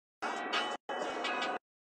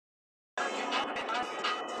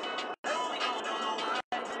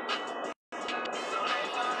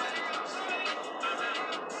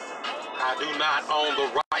I do not own the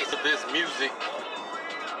rights of this music.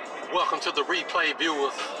 Welcome to the replay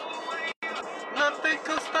viewers. Nothing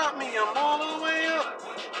can stop me, I'm all the way up.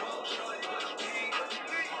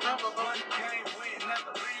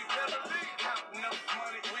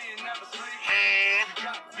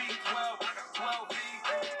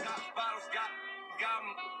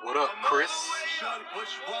 What up, Chris? Show me what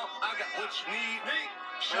you want, I got what you need.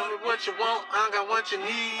 Show me what you want, I got what you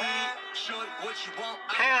need. Show me what you want,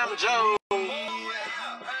 Cam Joe.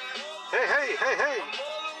 Hey.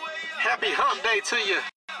 Happy hump day to you.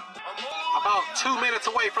 About 2 minutes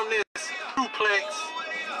away from this duplex.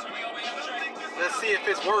 Let's see if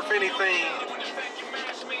it's worth anything.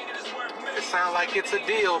 It sounds like it's a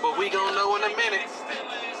deal, but we gonna know in a minute.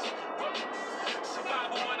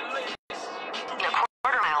 In a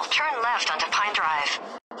quarter mile, turn left onto Pine Drive.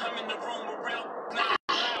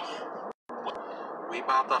 We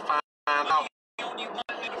about to find out.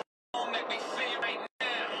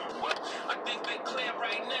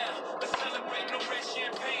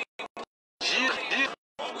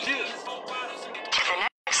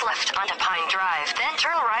 Left onto Pine Drive, then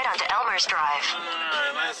turn right onto Elmer's Drive.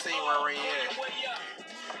 Let's see where we at.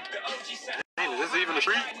 Hey, is this even a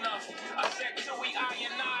street?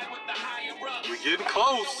 We're getting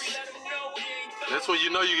close. That's when you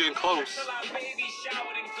know you're getting close.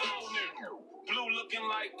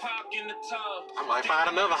 I might find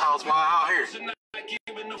another house while out here. Take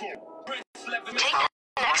the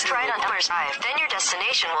next right on Elmer's Drive, then your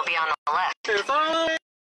destination will be on the left. It's all the way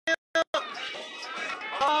up.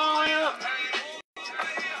 All the way up.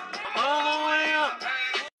 All the way up.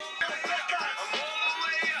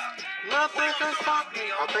 Nothing can stop me.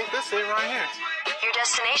 I think this is it right here. Your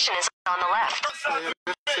destination is on the left. Yeah,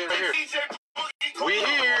 this is it right here. We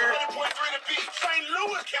here.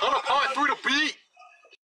 100.3 the beat.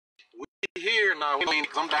 We here now.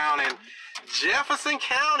 I'm down in Jefferson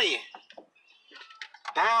County.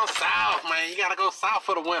 Down south, man. You gotta go south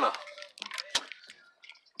for the winter.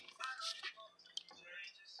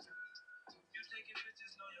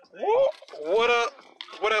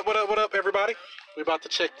 What up, everybody? We about to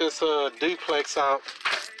check this duplex out.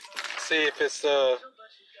 See if it's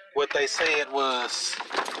what they say it was.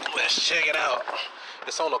 Let's check it out.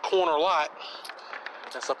 It's on a corner lot,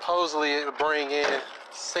 and supposedly it would bring in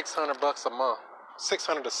 $600 a month,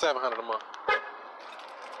 $600 to $700 a month.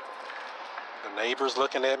 The neighbors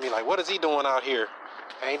looking at me like, "What is he doing out here?"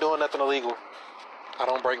 I ain't doing nothing illegal. I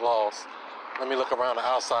don't break laws. Let me look around the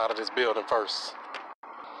outside of this building first.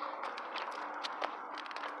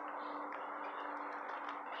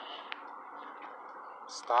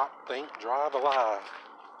 Stop, think, drive, alive.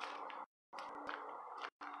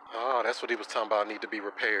 Oh, that's what he was talking about, need to be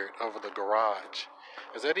repaired over the garage.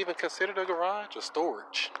 Is that even considered a garage or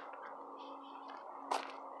storage?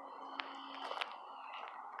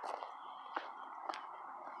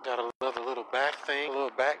 Got another little back thing, a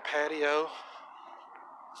little back patio.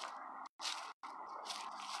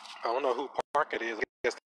 I don't know who park it is. I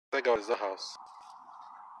guess they go to the house.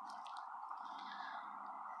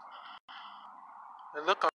 It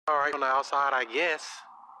look alright on the outside, I guess.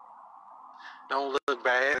 Don't look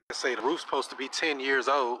bad. They say the roof's supposed to be 10 years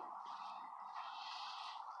old.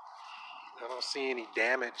 I don't see any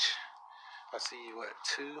damage. I see, what,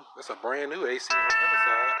 2? That's a brand new AC on the other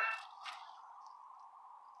side.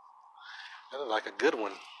 That looks like a good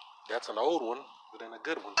one. That's an old one, but then a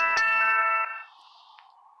good one.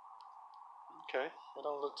 Okay, that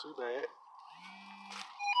don't look too bad.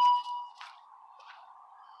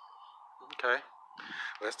 Okay.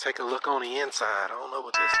 Let's take a look on the inside. I don't know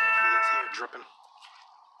what this stuff is here dripping.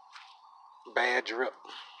 Bad drip.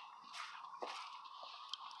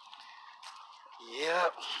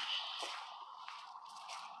 Yep.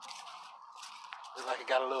 Looks like it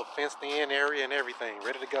got a little fenced in area and everything.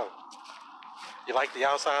 Ready to go. You like the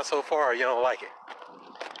outside so far or you don't like it?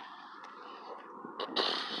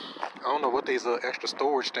 I don't know what these little extra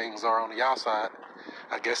storage things are on the outside.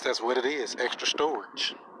 I guess that's what it is. Extra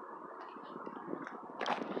storage.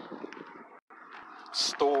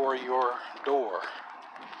 Store your door.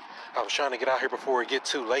 I was trying to get out here before it get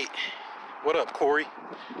too late. What up, Corey?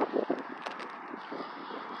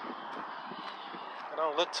 It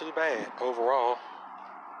don't look too bad overall.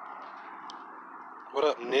 What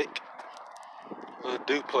up, Nick? Little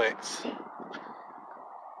duplex.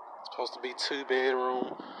 It's supposed to be 2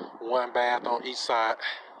 bedroom, 1 bath on each side.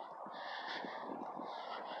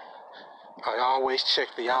 I always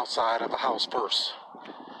check the outside of a house first,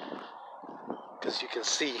 because you can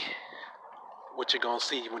see what you're going to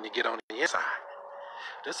see when you get on the inside.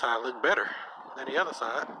 This side look better than the other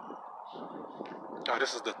side. Oh,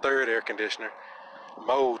 this is the 3rd air conditioner.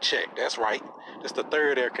 Mode check. That's right. This is the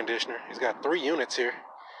third air conditioner. He's got 3 units here.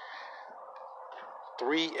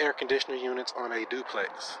 3 air conditioner units on a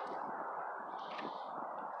duplex.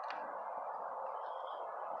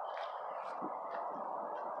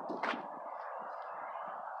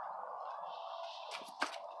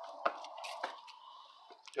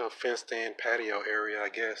 A fenced-in patio area, I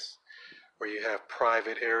guess, where you have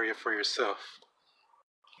private area for yourself.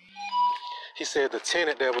 He said the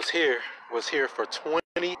tenant that was here for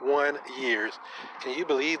 21 years. Can you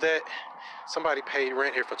believe that? Somebody paid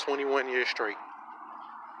rent here for 21 years straight.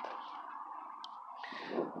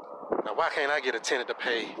 Now, why can't I get a tenant to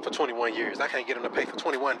pay for 21 years? I can't get him to pay for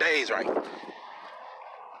 21 days, right?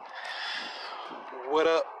 What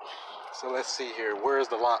up? So let's see here. Where's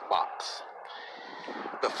the lockbox?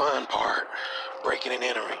 The fun part, breaking and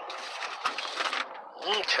entering.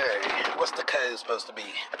 Okay, what's the code supposed to be?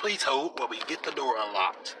 Please hold while we get the door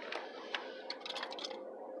unlocked.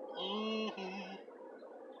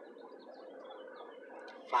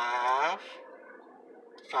 5,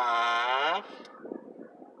 5,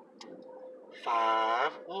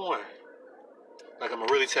 5, 1. Like I'm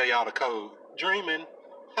gonna really tell y'all the code. Dreaming.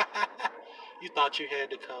 You thought you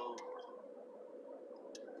had the code.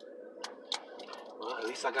 Well, at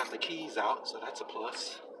least I got the keys out, so that's a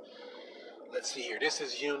plus. Let's see here. This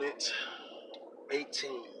is unit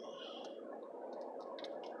 18.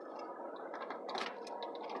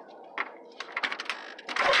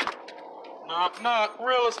 Knock, knock,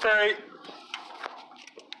 real estate.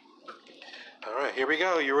 All right, here we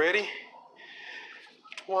go. You ready?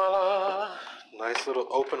 Voila. Nice little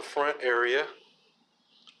open front area.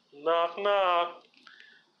 Knock, knock.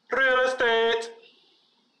 Real estate.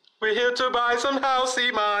 We're here to buy some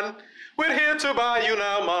housey, man. We're here to buy you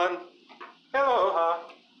now, man. Hello, huh?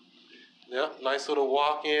 Yeah, nice little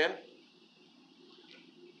walk-in.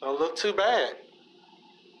 Don't look too bad.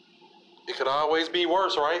 It could always be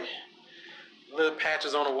worse, right? Little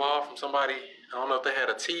patches on the wall from somebody. I don't know if they had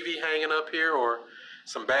a TV hanging up here or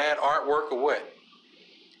some bad artwork or what.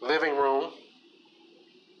 Living room.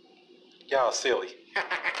 Y'all silly.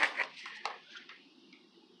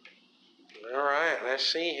 All right, let's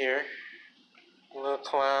see here. A little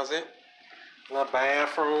closet. A little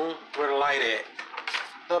bathroom. Where the light at?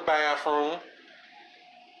 The bathroom.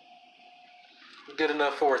 Good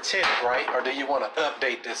enough for a tenant, right? Or do you want to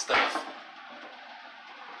update this stuff?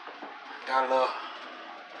 Got a little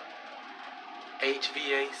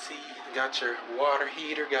HVAC. Got your water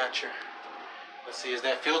heater. Got your... Let's see, has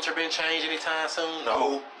that filter been changed anytime soon?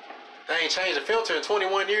 No. They ain't changed the filter in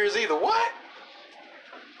 21 years either. What?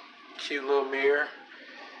 Cute little mirror.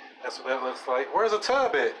 That's what that looks like. Where's the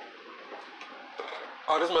tub at?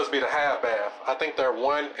 Oh, this must be the half bath. I think they're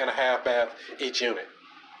 1.5 bath each unit.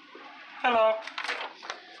 Hello.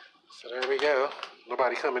 So there we go.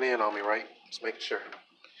 Nobody coming in on me, right? Just making sure.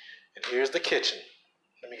 And here's the kitchen.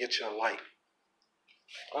 Let me get you a light.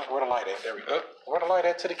 Oh, where the light at? There we go. Where the light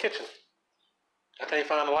at to the kitchen? I can't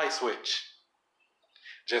find the light switch.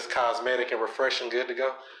 Just cosmetic and refreshing, good to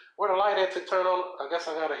go. Where the light at to turn on? I guess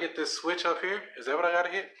I gotta hit this switch up here. Is that what I gotta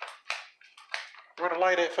hit? Where the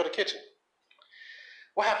light at for the kitchen?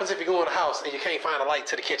 What happens if you go in the house and you can't find a light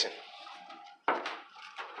to the kitchen?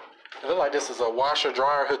 It looks like this is a washer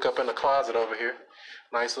dryer hookup in the closet over here.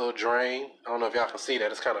 Nice little drain. I don't know if y'all can see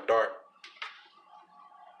that. It's kind of dark.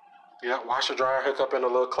 Yeah, washer dryer hookup in the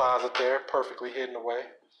little closet there. Perfectly hidden away.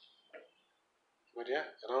 But yeah,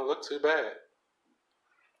 it don't look too bad.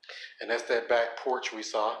 And that's that back porch we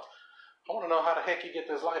saw. I want to know how the heck you get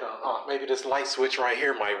this light on. Oh, maybe this light switch right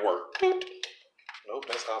here might work. Nope,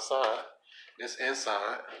 that's outside. This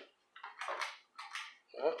inside.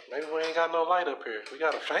 Well, maybe we ain't got no light up here. We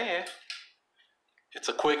got a fan. It's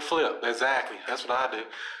a quick flip. Exactly. That's what I do.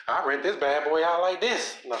 I rent this bad boy out like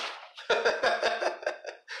this. No.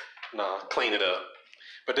 No, clean it up.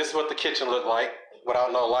 But this is what the kitchen looked like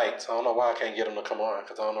without no lights. I don't know why I can't get them to come on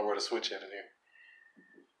because I don't know where the switch is in here.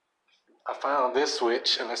 I found this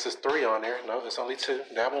switch, unless there's 3 on there. No, there's only 2.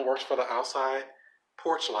 That one works for the outside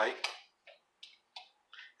porch light.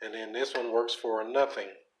 And then this one works for nothing.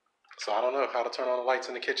 So I don't know how to turn on the lights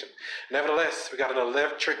in the kitchen. Nevertheless, we got an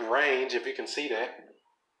electric range, if you can see that.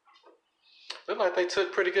 Looked like they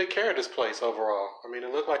took pretty good care of this place overall. I mean,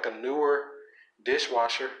 it looked like a newer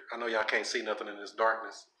dishwasher. I know y'all can't see nothing in this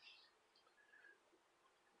darkness.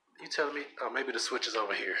 You telling me? Oh, maybe the switch is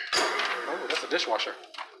over here. Oh, that's a dishwasher.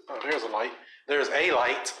 Oh, there's a light. There's a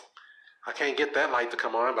light. I can't get that light to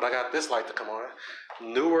come on, but I got this light to come on.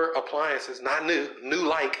 Newer appliances, not new. New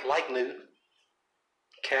like new.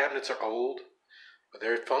 Cabinets are old, but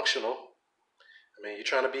they're functional. I mean, you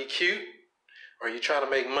trying to be cute or you trying to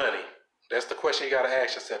make money? That's the question you got to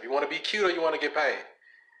ask yourself. You want to be cute or you want to get paid?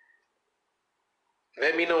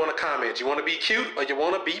 Let me know in the comments. You want to be cute or you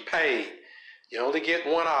want to be paid? You only get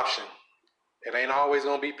one option. It ain't always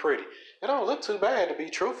going to be pretty. It don't look too bad, to be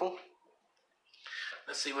truthful.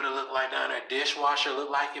 Let's see what it look like down there. Dishwasher look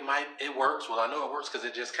like it works. Well, I know it works because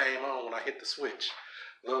it just came on when I hit the switch.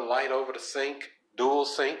 Little light over the sink. Dual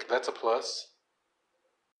sink. That's a plus.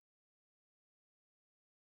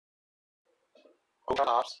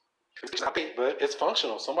 Tops. But it's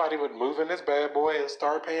functional. Somebody would move in this bad boy and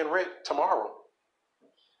start paying rent tomorrow.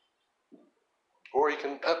 Or you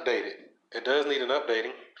can update it. It does need an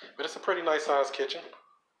updating, but it's a pretty nice sized kitchen.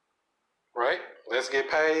 Right? Let's get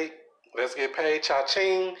paid. Let's get paid.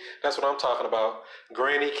 Cha-ching. That's what I'm talking about.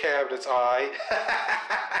 Granny cabinets, alright.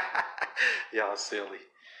 Y'all silly.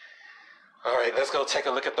 Alright, let's go take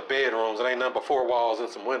a look at the bedrooms. It ain't nothing but 4 walls and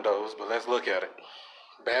some windows, but let's look at it.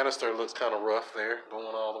 Banister looks kind of rough there,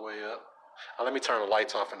 going all the way up. Now, let me turn the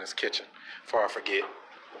lights off in this kitchen before I forget.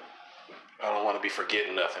 I don't want to be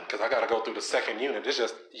forgetting nothing because I got to go through the second unit. This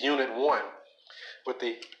is just unit 1 with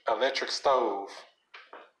the electric stove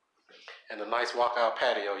and the nice walkout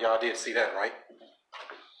patio. Y'all did see that, right?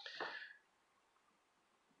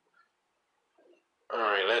 All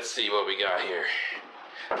right, let's see what we got here.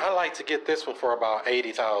 I like to get this one for about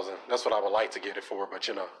 $80,000. That's what I would like to get it for, but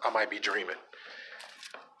you know, I might be dreaming.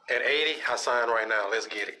 At 80, I sign right now. Let's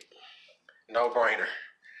get it. No brainer.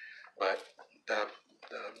 But the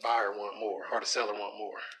buyer want more, or the seller want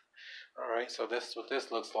more. All right, so this is what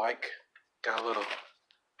this looks like. Got a little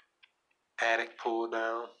attic pulled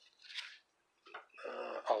down.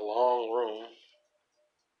 A long room.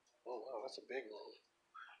 Oh wow, that's a big room.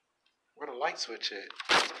 Where the light switch at?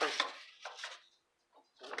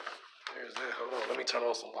 There's that. Hold on, let me turn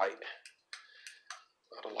on some light.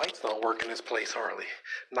 The lights don't work in this place hardly.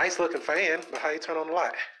 Nice looking fan, but how you turn on the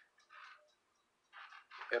light?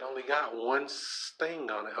 It only got one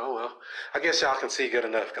thing on it. Oh well. I guess y'all can see good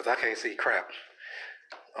enough because I can't see crap.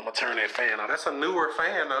 I'm gonna turn that fan on. That's a newer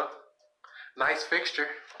fan though. Nice fixture.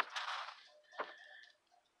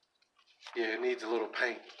 Yeah, it needs a little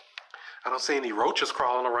paint. I don't see any roaches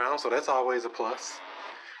crawling around, so that's always a plus.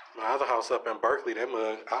 My other house up in Berkeley, that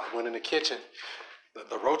mug, I went in the kitchen.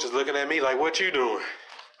 The roaches looking at me like, what you doing?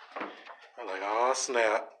 I'm like, oh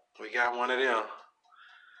snap, we got one of them.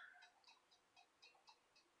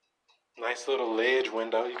 Nice little ledge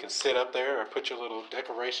window. You can sit up there or put your little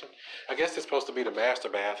decoration. I guess it's supposed to be the master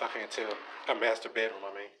bath. I can't tell. A master bedroom,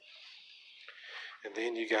 I mean. And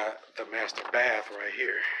then you got the master bath right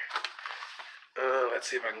here. Let's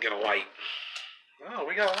see if I can get a light. Oh,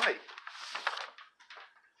 we got a light.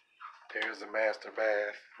 There's the master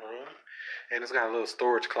bathroom. And it's got a little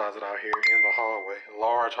storage closet out here in the hallway. A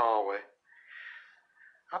large hallway.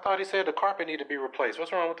 I thought he said the carpet needed to be replaced.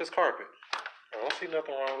 What's wrong with this carpet? I don't see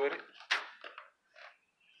nothing wrong with it.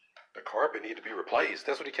 The carpet needs to be replaced.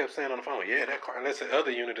 That's what he kept saying on the phone. Yeah, that carpet. Unless the other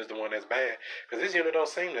unit is the one that's bad. Because this unit don't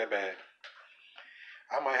seem that bad.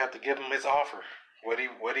 I might have to give him his offer.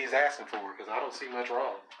 What he's asking for. Because I don't see much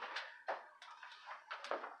wrong.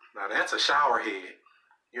 Now that's a shower head.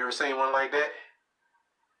 You ever seen one like that?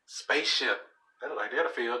 Spaceship. That'll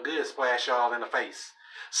feel good. Splash y'all in the face.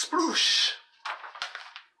 Sploosh.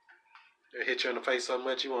 It'll hit you in the face so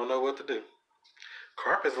much you won't know what to do.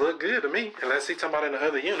 Carpets look good to me. Unless he's talking about in the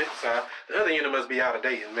other unit. So the other unit must be out of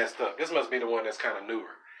date and messed up. This must be the one that's kind of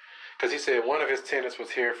newer. Because he said one of his tenants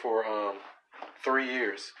was here for 3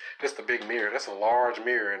 years. Just a big mirror. That's a large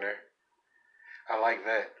mirror in there. I like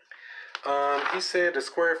that. He said the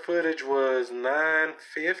square footage was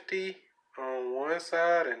 $950 on one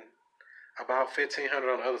side and about $1,500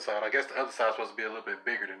 on the other side. I guess the other side's supposed to be a little bit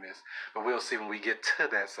bigger than this, but we'll see when we get to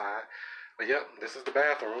that side. But yep, this is the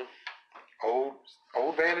bathroom.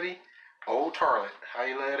 Old vanity, old toilet. How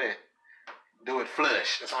you love that? Do it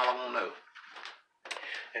flush. That's all I want to know.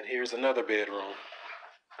 And here's another bedroom.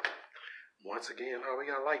 Once again, oh, we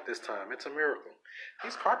got light this time. It's a miracle.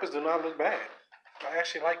 These carpets do not look bad. I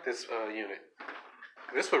actually like this unit.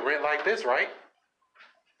 This would rent like this, right?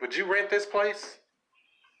 Would you rent this place?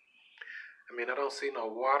 I mean, I don't see no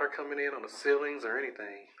water coming in on the ceilings or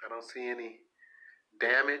anything. I don't see any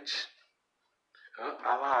damage. Oh,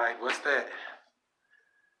 I lied. What's that?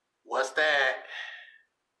 What's that?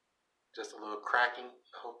 Just a little cracking.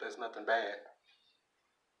 I hope that's nothing bad.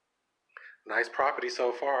 Nice property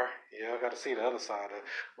so far. Yeah, I got to see the other side of it.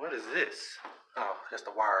 What is this? Oh, that's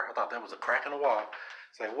the wire. I thought that was a crack in the wall.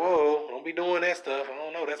 It's like, whoa, don't be doing that stuff. I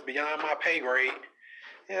don't know. That's beyond my pay grade.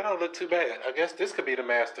 Yeah, it don't look too bad. I guess this could be the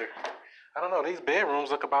master. I don't know. These bedrooms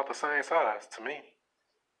look about the same size to me.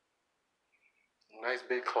 Nice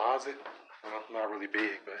big closet. Well, not really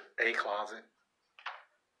big, but a closet.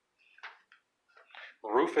 The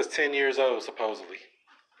roof is 10 years old, supposedly.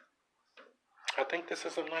 I think this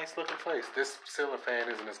is a nice looking place. This ceiling fan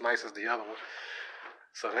isn't as nice as the other one.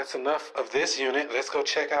 So that's enough of this unit. Let's go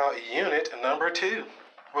check out unit number 2.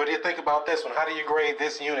 What do you think about this one? How do you grade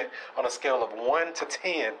this unit on a scale of 1 to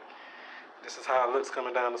 10? This is how it looks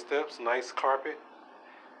coming down the steps. Nice carpet.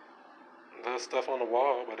 The stuff on the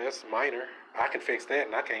wall, but that's minor. I can fix that,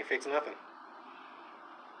 and I can't fix nothing.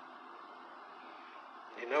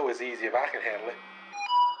 You know it's easy if I can handle it.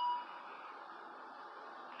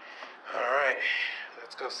 Alright,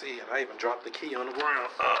 let's go see. And I even dropped the key on the ground.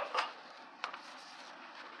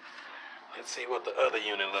 Let's see what the other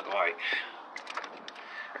unit look like.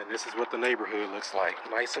 And this is what the neighborhood looks like.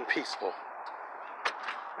 Nice and peaceful.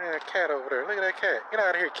 Man, that cat over there. Look at that cat. Get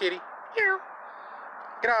out of here, kitty.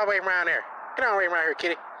 Get all the way around there. Get all the way around here,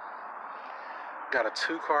 kitty. Got a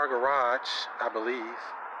 2-car garage, I believe.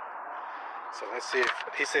 So let's see if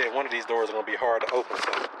he said one of these doors are gonna be hard to open,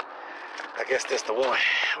 so I guess that's the one.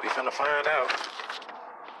 We finna find out.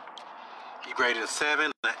 He graded a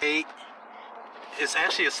 7, an 8. It's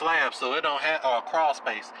actually a slab, so it don't have crawl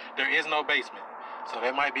space. There is no basement, so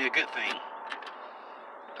that might be a good thing.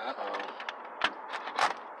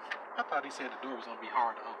 I thought he said the door was gonna be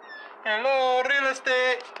hard to open. Hello, real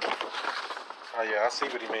estate. Oh yeah, I see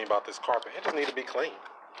what he mean about this carpet. It just need to be clean.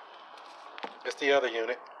 It's the other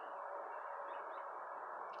unit.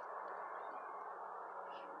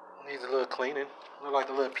 Needs a little cleaning. Look like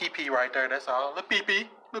a little pee-pee right there, that's all. Little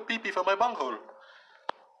pee-pee for my bunghole.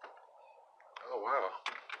 Oh wow.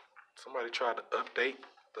 Somebody tried to update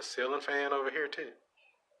the ceiling fan over here too.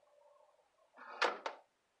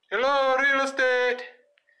 Hello, real estate.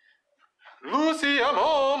 Lucy, I'm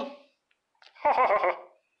home.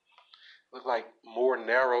 Look like more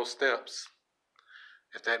narrow steps,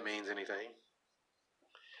 if that means anything.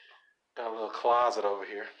 Got a little closet over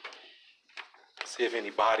here. See if any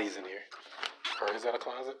bodies in here. Or is that a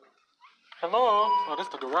closet? Hello? Oh, this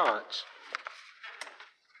is the garage.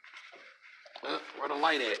 Where the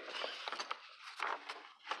light at?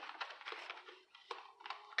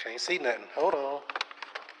 Can't see nothing. Hold on.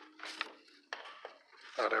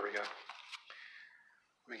 Oh, there we go.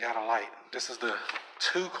 We got a light. This is the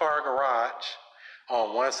 2-car garage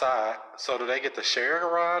on one side. So do they get to share a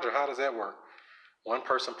garage, or how does that work? One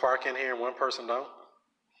person park in here and one person don't?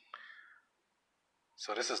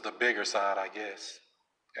 So this is the bigger side, I guess.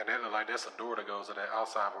 And it look like that's a door that goes to that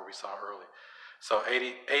outside where we saw earlier. So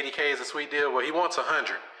 80K is a sweet deal. Well, he wants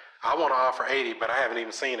 100. I want to offer 80, but I haven't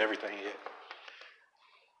even seen everything yet.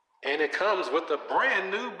 And it comes with a brand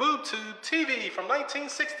new boob tube TV from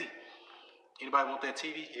 1960. Anybody want that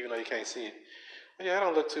TV? Even though you can't see it. But yeah, it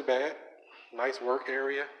don't look too bad. Nice work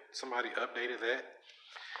area. Somebody updated that.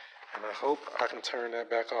 And I hope I can turn that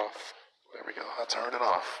back off. There we go. I turned it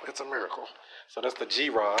off. It's a miracle. So that's the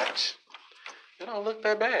G-Raj. It don't look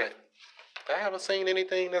that bad. I haven't seen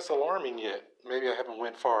anything that's alarming yet. Maybe I haven't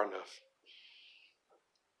went far enough.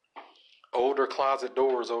 Older closet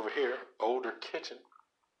doors over here. Older kitchen.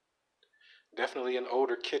 Definitely an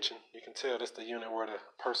older kitchen. You can tell that's the unit where the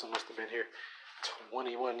person must have been here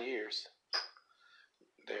 21 years.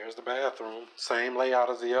 There's the bathroom. Same layout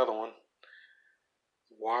as the other one.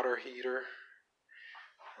 Water heater.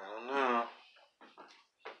 I don't know.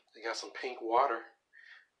 They got some pink water.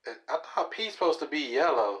 I thought pee's supposed to be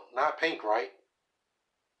yellow, not pink, right?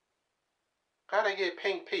 How'd they get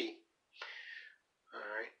pink pea?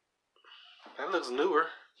 Alright. That looks newer.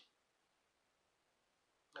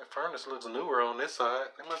 That furnace looks newer on this side.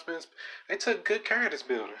 They took good care of this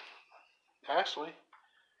building. Actually,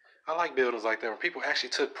 I like buildings like that where people actually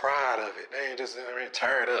took pride of it. They ain't just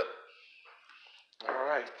tear it up.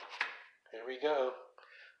 Alright. Here we go.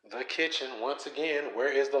 The kitchen, once again.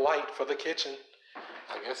 Where is the light for the kitchen?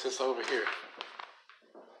 I guess it's over here.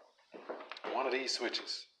 One of these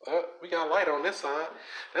switches. Oh, we got light on this side.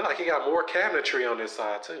 Then like you got more cabinetry on this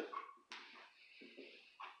side too.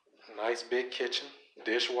 Nice big kitchen.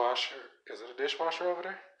 Dishwasher. Is it a dishwasher over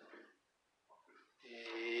there?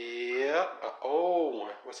 Yep. An old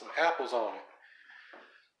one with some apples on it.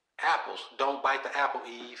 Apples. Don't bite the apple,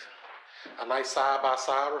 Eve. A nice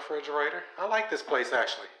side-by-side refrigerator. I like this place,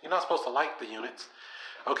 actually. You're not supposed to like the units.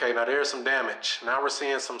 Okay, now there's some damage. Now we're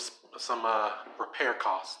seeing some repair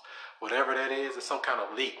costs. Whatever that is, it's some kind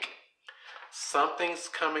of leak. Something's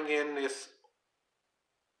coming in this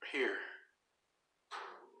here.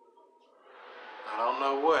 I don't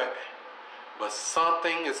know what, but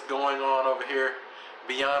something is going on over here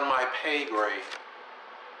beyond my pay grade.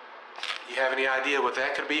 You have any idea what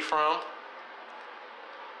that could be from?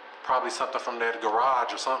 probably something from that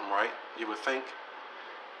garage or something, right? You would think.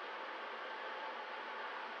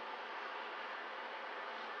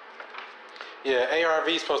 Yeah, ARV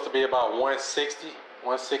is supposed to be about 160,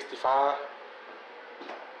 165.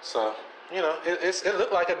 So, you know, it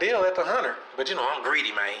looked like a deal at the Hunter. But you know, I'm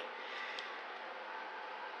greedy, man.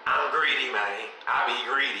 I'm greedy, man. I be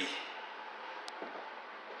greedy.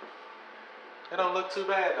 It don't look too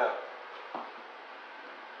bad though.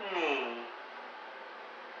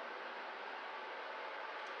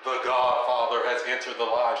 The Godfather has entered the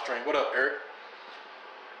live stream. What up, Eric?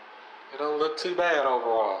 It don't look too bad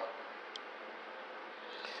overall.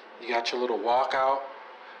 You got your little walkout.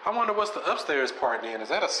 I wonder what's the upstairs part then. Is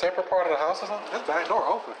that a separate part of the house or something? This back door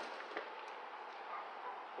open.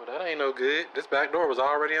 Well, that ain't no good. This back door was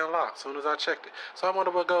already unlocked as soon as I checked it. So I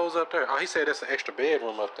wonder what goes up there. Oh, he said that's an extra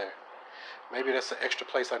bedroom up there. Maybe that's an extra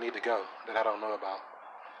place I need to go that I don't know about.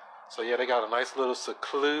 So yeah, they got a nice little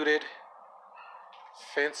secluded,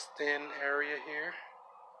 fenced-in area here.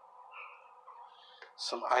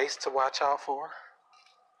 Some ice to watch out for.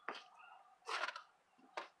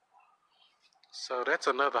 So that's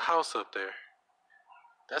another house up there.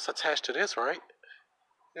 That's attached to this, right?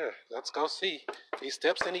 Yeah, let's go see. These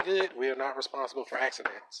steps any good? We are not responsible for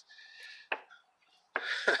accidents.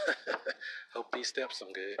 Hope these steps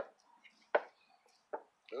some good.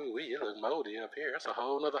 Ooh, it look moldy up here. That's a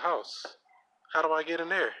whole nother house. How do I get in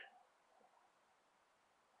there?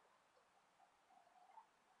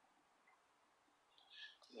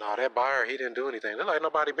 No, that buyer, he didn't do anything. Look like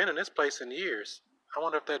nobody been in this place in years. I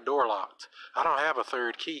wonder if that door locked. I don't have a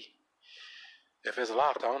third key. If it's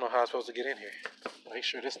locked, I don't know how I'm supposed to get in here. Make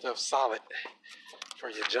sure this stuff's solid before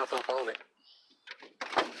you jump up on it.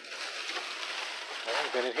 I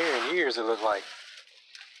ain't been in here in years, it looked like.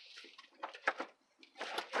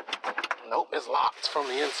 Nope, it's locked from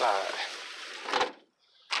the inside.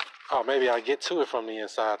 Oh, maybe I get to it from the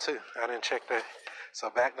inside too. I didn't check that. So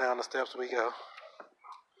back down the steps we go.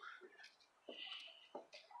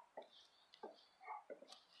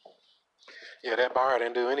 Yeah, that buyer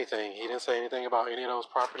didn't do anything. He didn't say anything about any of those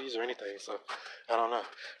properties or anything. So I don't know.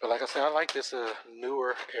 But like I said, I like this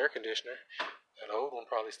newer air conditioner. That old one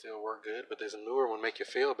probably still work good, but this newer one make you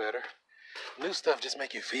feel better. New stuff just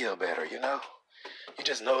make you feel better, you know? You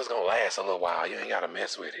just know it's gonna last a little while. You ain't gotta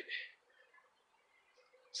mess with it.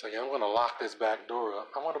 So yeah, I'm gonna lock this back door up.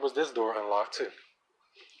 I wonder, was this door unlocked too?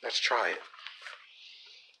 Let's try it.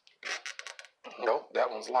 Nope, that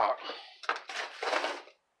one's locked.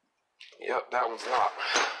 Yep, that one's locked.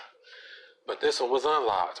 But this one was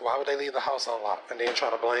unlocked. Why would they leave the house unlocked and then try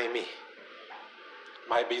to blame me?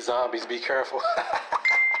 Might be zombies, be careful.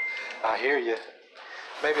 I hear you.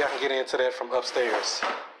 Maybe I can get into that from upstairs.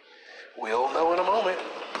 We'll know in a moment.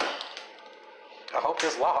 I hope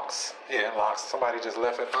this locks. Yeah, it locks. Somebody just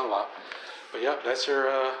left it unlocked. But yep, that's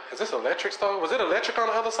your, is this electric stove? Was it electric on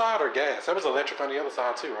the other side or gas? That was electric on the other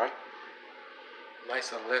side too, right?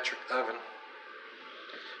 Nice electric oven.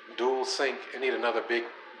 Dual sink. You need another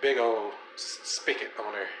big old spigot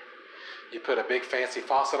on there. You put a big fancy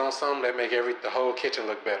faucet on something, that make the whole kitchen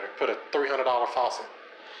look better. Put a $300 faucet.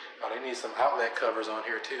 Oh, they need some outlet covers on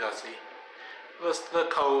here too, I see. The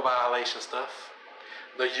code violation stuff.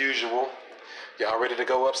 The usual. Y'all ready to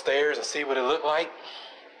go upstairs and see what it looked like?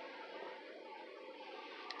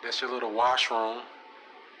 That's your little washroom.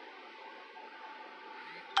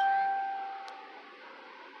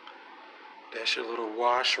 That's your little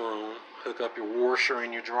washroom. Hook up your washer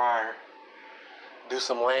and your dryer. Do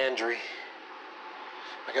some laundry.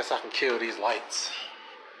 I guess I can kill these lights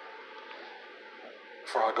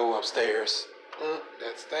before I go upstairs.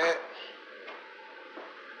 That's that.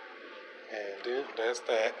 And then that's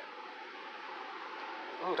that.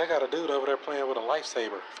 Oh, they got a dude over there playing with a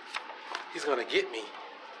lightsaber. He's gonna get me.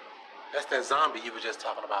 That's that zombie you were just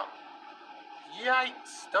talking about.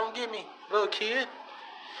 Yikes, don't get me, little kid.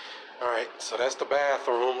 Alright, so that's the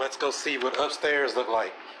bathroom. Let's go see what upstairs look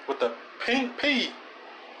like with the pink pea.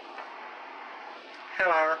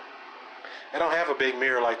 Hello. They don't have a big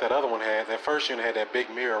mirror like that other one had. That first unit had that big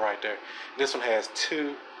mirror right there. This one has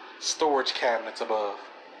 2 storage cabinets above.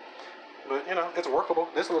 But, you know, it's workable.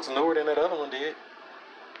 This looks newer than that other one did.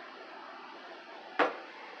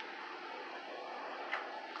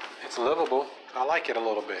 It's livable. I like it a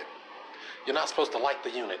little bit. You're not supposed to like the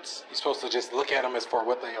units. You're supposed to just look at them as for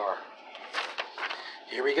what they are.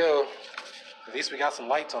 Here we go. At least we got some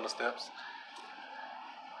lights on the steps.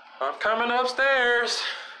 I'm coming upstairs.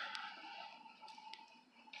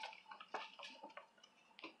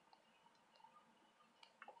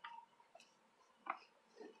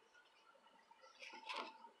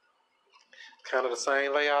 Kind of the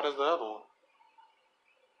same layout as the other one.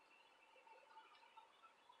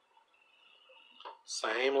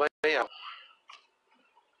 Same layout.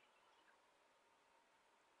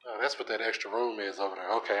 Oh, that's what that extra room is over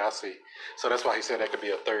there. Okay, I see. So that's why he said that could be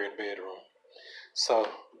a third bedroom. So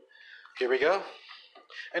here we go.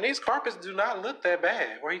 And these carpets do not look that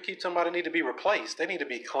bad. Where you keep talking about they need to be replaced. They need to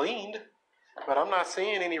be cleaned. But I'm not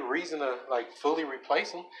seeing any reason to like fully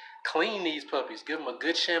replace them. Clean these puppies. Give them a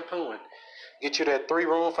good shampooing. Get you that 3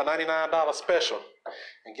 room for $99 special.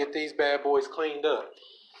 And get these bad boys cleaned up.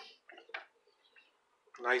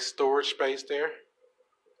 Nice storage space there.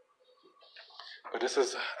 But this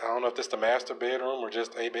is, I don't know if this is the master bedroom or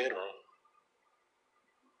just a bedroom.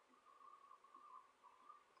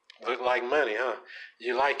 Look like money, huh?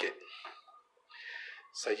 You like it.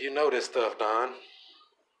 So you know this stuff, Don.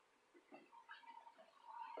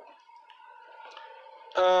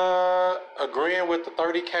 Agreeing with the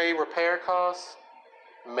 $30K repair costs?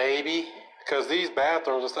 Maybe. Because these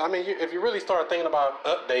bathrooms, I mean, if you really start thinking about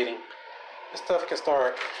updating, this stuff can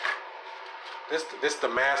start. This the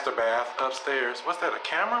master bath upstairs. What's that, a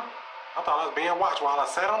camera? I thought I was being watched while I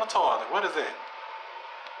sat on the toilet. What is it?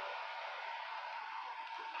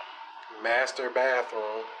 Master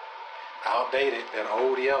bathroom. Outdated. That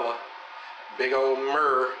old yellow. Big old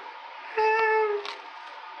mirror.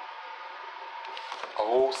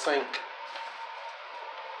 Old sink.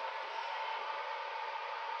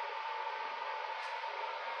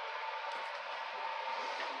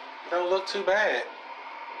 Don't look too bad.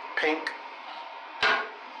 Pink.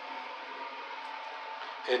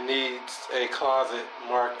 It needs a closet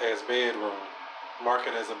marked as bedroom. Mark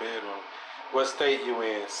it as a bedroom. What state you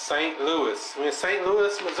in? St. Louis. We in St.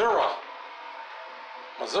 Louis, Missouri.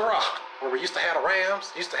 Missouri. Where we used to have the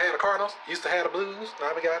Rams, used to have the Cardinals, used to have the Blues.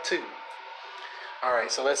 Now we got 2.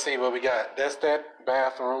 Alright, so let's see what we got. That's that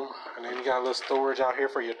bathroom. And then you got a little storage out here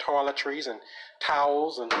for your toiletries and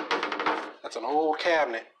towels. And that's an old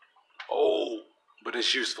cabinet. Old, but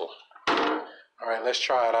it's useful. Alright, let's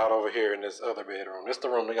try it out over here in this other bedroom. This is the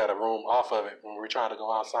room, we got a room off of it when we try to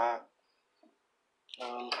go outside.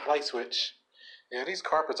 Light switch. Yeah, these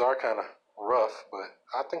carpets are kind of rough, but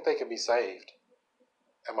I think they can be saved.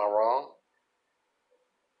 Am I wrong?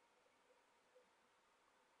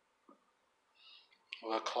 A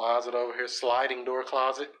little closet over here, sliding door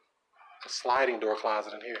closet. A sliding door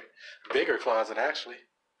closet in here. Bigger closet, actually.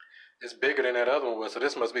 It's bigger than that other one was, so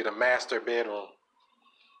this must be the master bedroom.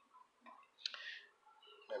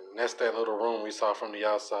 And that's that little room we saw from the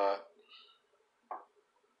outside.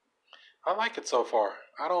 I like it so far.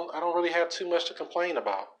 I don't really have too much to complain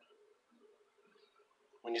about.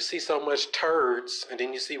 When you see so much turds and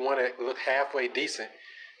then you see one that look halfway decent,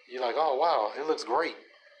 you're like, oh wow, it looks great.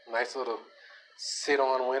 Nice little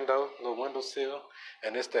sit-on window, little windowsill.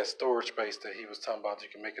 And it's that storage space that he was talking about. You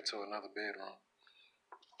can make it to another bedroom.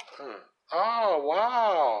 Oh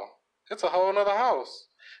wow, it's a whole nother house.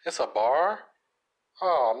 It's a bar.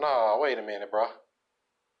 Oh no, wait a minute, bro.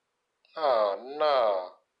 Oh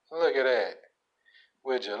no, look at that.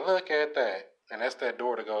 Would you look at that? And that's that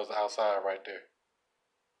door that goes outside right there.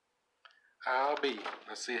 I'll be.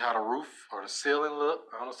 Let's see how the roof or the ceiling look.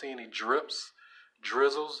 I don't see any drips,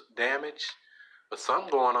 drizzles, damage. But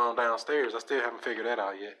something going on downstairs. I still haven't figured that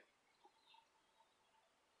out yet.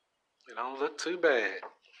 It don't look too bad.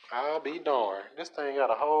 I'll be darned. This thing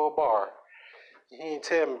got a whole bar. He ain't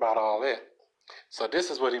tell me about all that. So this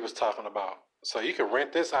is what he was talking about. So you can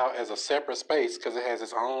rent this out as a separate space because it has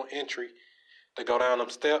its own entry to go down them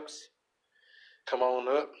steps. Come on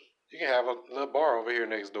up. You can have a little bar over here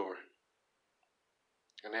next door.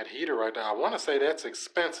 And that heater right there, I want to say that's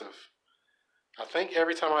expensive. I think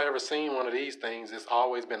every time I ever seen one of these things, it's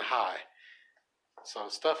always been high. So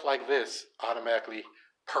stuff like this automatically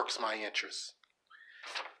perks my interest.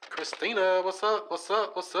 Christina, what's up? What's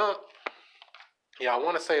up? What's up? Yeah, I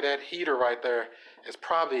want to say that heater right there is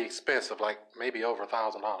probably expensive, like maybe over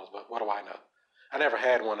 $1,000, but what do I know? I never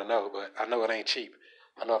had one to know, but I know it ain't cheap.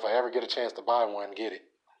 I know if I ever get a chance to buy one, get it.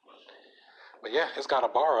 But yeah, it's got a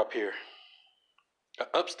bar up here. An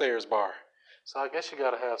upstairs bar. So I guess you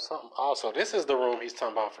gotta have something. Also, this is the room he's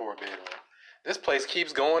talking about for a bedroom. This place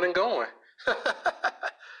keeps going and going.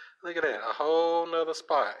 Look at that, a whole nother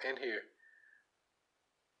spot in here.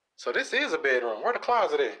 So this is a bedroom. Where the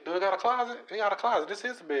closet at? Do it got a closet? It got a closet. This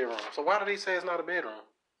is a bedroom. So why did he say it's not a bedroom?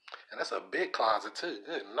 And that's a big closet too.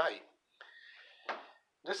 Good night.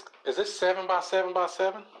 Is this 7 by 7 by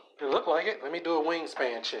 7? It looked like it. Let me do a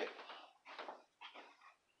wingspan check.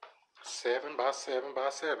 7 by 7 by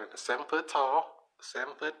 7. 7 foot tall,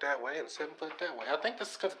 7 foot that way, and 7 foot that way. I think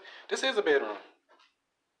this is a bedroom.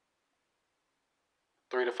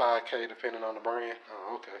 3 to 5K depending on the brand.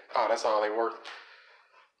 Oh, okay. Oh, that's all they worth.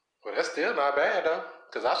 Well, that's still not bad though.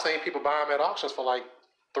 Because I've seen people buy them at auctions for like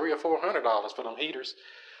 $300 or $400 for them heaters.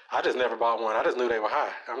 I just never bought one. I just knew they were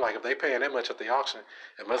high. I'm like, if they paying that much at the auction,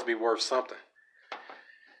 it must be worth something.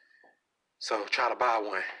 So try to buy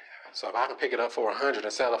one. So if I can pick it up for $100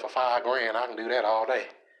 and sell it for $5,000, I can do that all day.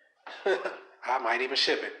 I might even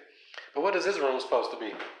ship it. But what is this room supposed to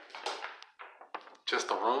be?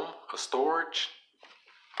 Just a room? A storage?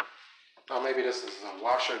 Oh, maybe this is a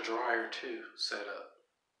washer dryer too set up.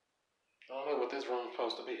 I don't know what this room is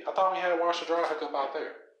supposed to be. I thought we had a washer dryer hookup out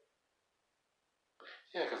there.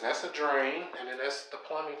 Yeah, because that's a drain, and then that's the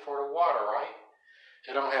plumbing for the water, right?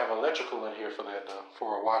 They don't have electrical in here for that,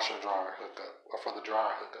 for a washer dryer hookup, or for the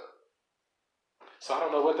dryer hookup. So I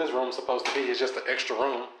don't know what this room is supposed to be. It's just an extra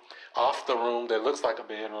room off the room that looks like a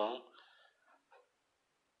bedroom.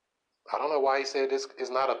 I don't know why he said this is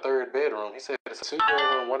not a third bedroom. He said it's a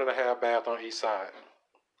 2-bedroom, 1.5 bath on each side.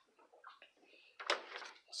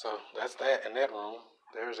 So that's that in that room.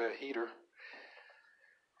 There's that heater.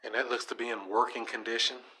 And that looks to be in working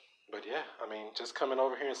condition. But yeah, I mean, just coming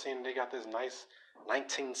over here and seeing they got this nice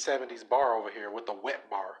 1970s bar over here with the wet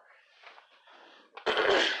bar.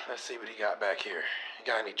 Let's see what he got back here. You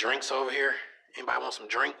got any drinks over here? Anybody want some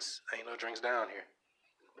drinks? Ain't no drinks down here.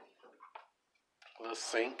 A little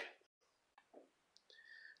sink.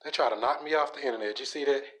 They try to knock me off the internet. Did you see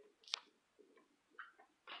that?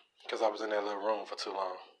 Because I was in that little room for too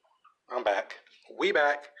long. I'm back. We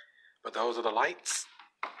back. But those are the lights.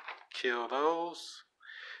 Kill those.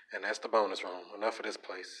 And that's the bonus room. Enough of this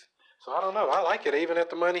place. So I don't know. I like it even at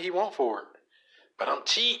the money he want for it. But I'm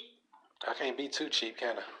cheap. I can't be too cheap,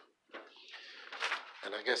 can I?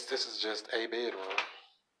 And I guess this is just a bedroom.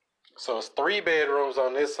 So it's 3 bedrooms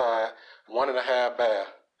on this side, 1.5 bath.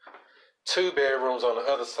 2 bedrooms on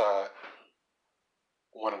the other side,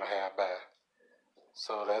 1.5 bath.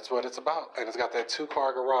 So that's what it's about. And it's got that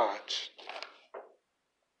 2-car garage.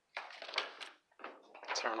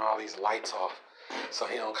 Turn all these lights off so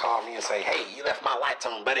he don't call me and say, hey, you left my lights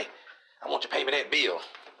on, buddy. I want you to pay me that bill.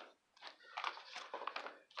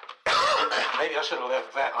 Maybe I should have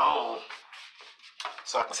left that on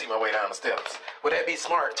so I can see my way down the steps. Would that be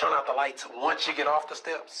smart? Turn out the lights once you get off the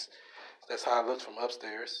steps. That's how it looks from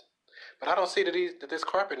upstairs. But I don't see that this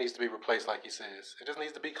carpet needs to be replaced like he says. It just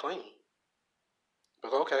needs to be clean.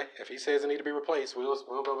 But okay, if he says it needs to be replaced, we'll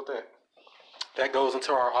go with that. That goes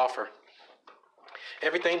into our offer.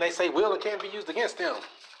 Everything they say will and can be used against them.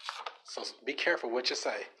 So be careful what you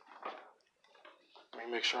say. Let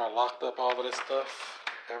me make sure I locked up all of this stuff.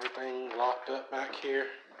 Everything locked up back here.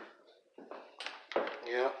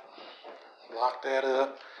 Yep. Lock that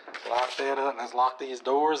up. Lock that up. Let's lock these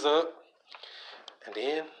doors up. And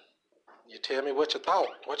then you tell me what you thought.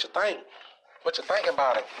 What you think. What you think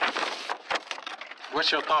about it.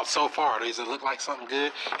 What's your thoughts so far? Does it look like something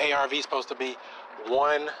good? ARV is supposed to be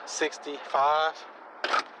 165.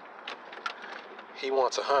 He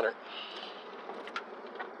wants 100.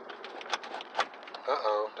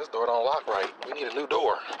 Uh-oh, this door don't lock right. We need a new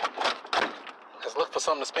door. Let's look for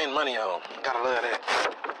something to spend money on. Gotta love that.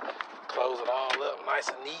 Close it all up nice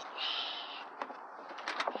and neat.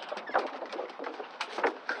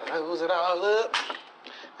 Close it all up.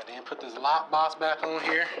 And then put this lock box back on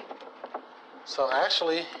here. So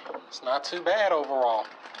actually, it's not too bad overall.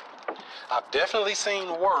 I've definitely seen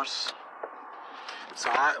worse. So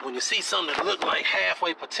when you see something that look like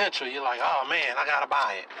halfway potential, you're like, oh man, I gotta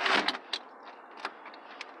buy it.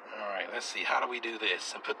 Alright, let's see, how do we do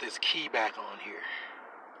this? And put this key back on here.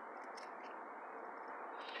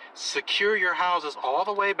 Secure your houses all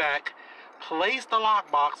the way back. Place the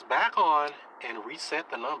lockbox back on and reset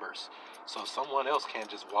the numbers. So someone else can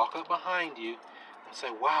just walk up behind you and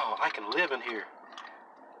say, wow, I can live in here.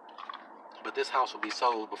 But this house will be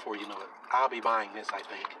sold before you know it. I'll be buying this, I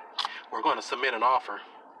think. We're going to submit an offer.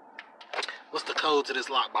 What's the code to this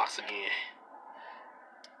lockbox again?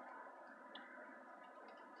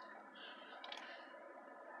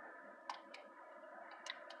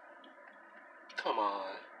 Come on.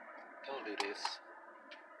 Don't do this.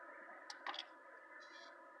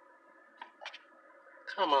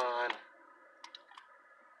 Come on.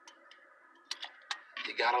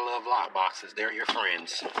 You gotta love lockboxes. They're your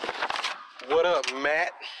friends. What up,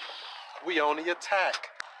 Matt? We on the attack.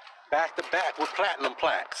 Back to back with platinum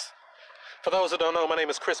plaques. For those who don't know, my name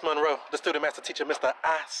is Chris Monroe, the student master teacher, Mr.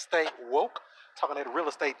 I Stay Woke. Talking that real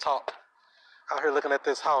estate talk. Out here looking at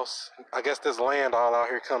this house. I guess this land all out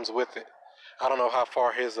here comes with it. I don't know how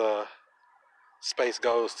far his space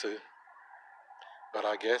goes to. But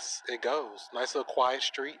I guess it goes. Nice little quiet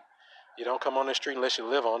street. You don't come on this street unless you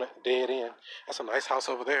live on it. Dead end. That's a nice house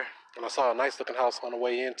over there. And I saw a nice looking house on the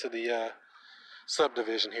way into the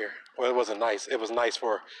subdivision here. Well, it wasn't nice. It was nice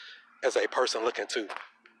for as a person looking to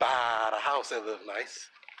buy the house. It looked nice.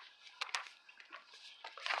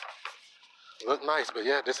 Looked nice, but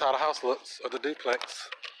yeah, this is how the house looks, or the duplex.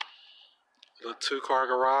 Little 2-car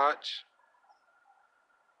garage.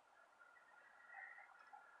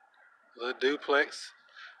 Little duplex.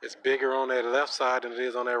 It's bigger on that left side than it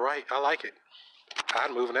is on that right. I like it.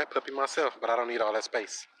 I'd move in that puppy myself, but I don't need all that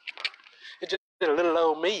space. It's just a little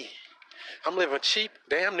old me. I'm living cheap,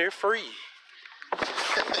 damn near free.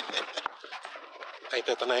 Ain't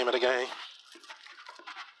that the name of the game?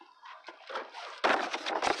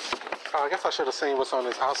 Oh, I guess I should have seen what's on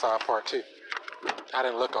this outside part too. I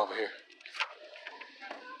didn't look over here.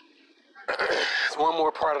 There's one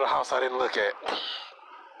more part of the house I didn't look at.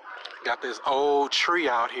 Got this old tree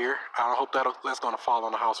out here. I hope that's gonna fall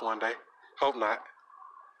on the house one day. Hope not.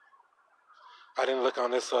 I didn't look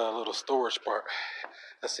on this little storage part.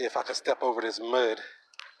 Let's see if I can step over this mud.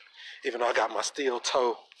 Even though I got my steel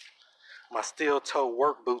toe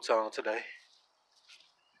work boots on today.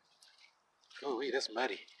 Ooh, that's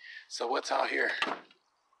muddy. So what's out here?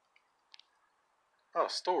 Oh,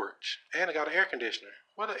 storage. And I got an air conditioner.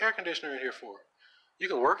 What an air conditioner in here for? You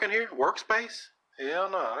can work in here? Workspace? Hell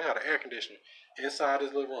no, I got an air conditioner inside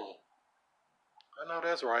this little room. I know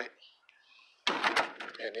that's right.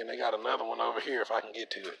 And then they got another one over here if I can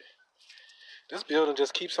get to it. This building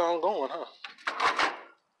just keeps on going, huh?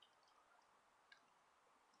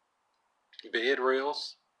 Bed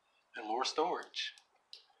rails and more storage.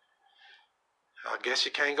 I guess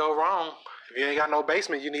you can't go wrong. If you ain't got no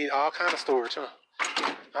basement, you need all kind of storage, huh?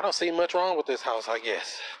 I don't see much wrong with this house, I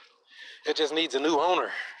guess. It just needs a new owner.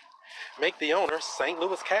 Make the owner St.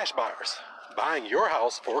 Louis cash buyers. Buying your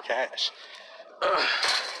house for cash.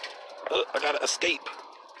 I gotta escape.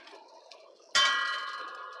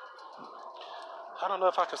 I don't know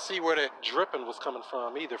if I can see where that dripping was coming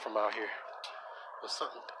from either from out here. Or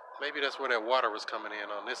something. Maybe that's where that water was coming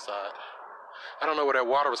in on this side. I don't know where that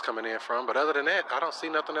water was coming in from, but other than that, I don't see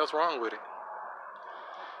nothing else wrong with it.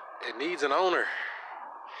 It needs an owner.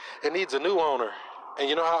 It needs a new owner. And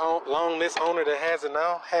you know how long this owner that has it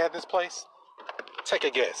now had this place? Take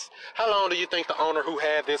a guess. How long do you think the owner who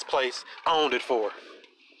had this place owned it for?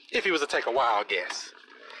 If he was to take a wild guess.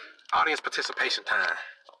 Audience participation time.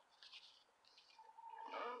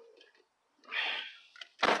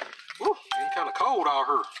 Woo, getting kind of cold out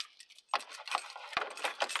here.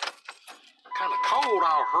 Kind of cold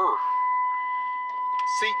out here.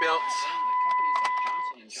 Seatbelts.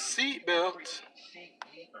 Seatbelts.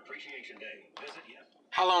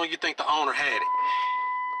 How long do you think the owner had it?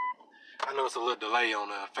 I know it's a little delay on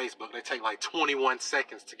Facebook. They take like 21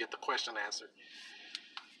 seconds to get the question answered.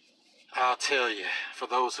 I'll tell you, for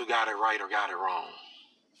those who got it right or got it wrong.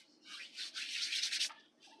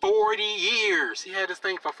 40 years. He had this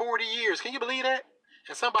thing for 40 years. Can you believe that?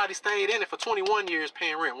 And somebody stayed in it for 21 years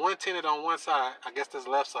paying rent. One tenant on one side, I guess this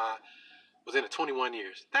left side, was in it 21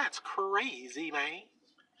 years. That's crazy, man.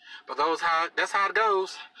 But that's how it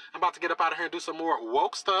goes. I'm about to get up out of here and do some more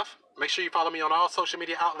woke stuff. Make sure you follow me on all social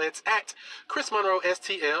media outlets at Chris Monroe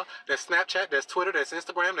STL. That's Snapchat, that's Twitter, that's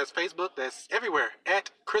Instagram, that's Facebook, that's everywhere at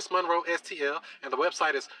Chris Monroe STL. And the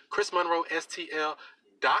website is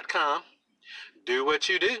chrismonroestl.com. Do what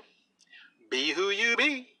you do. Be who you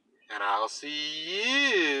be. And I'll see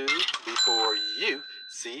you before you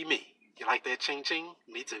see me. You like that ching ching?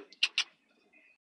 Me too.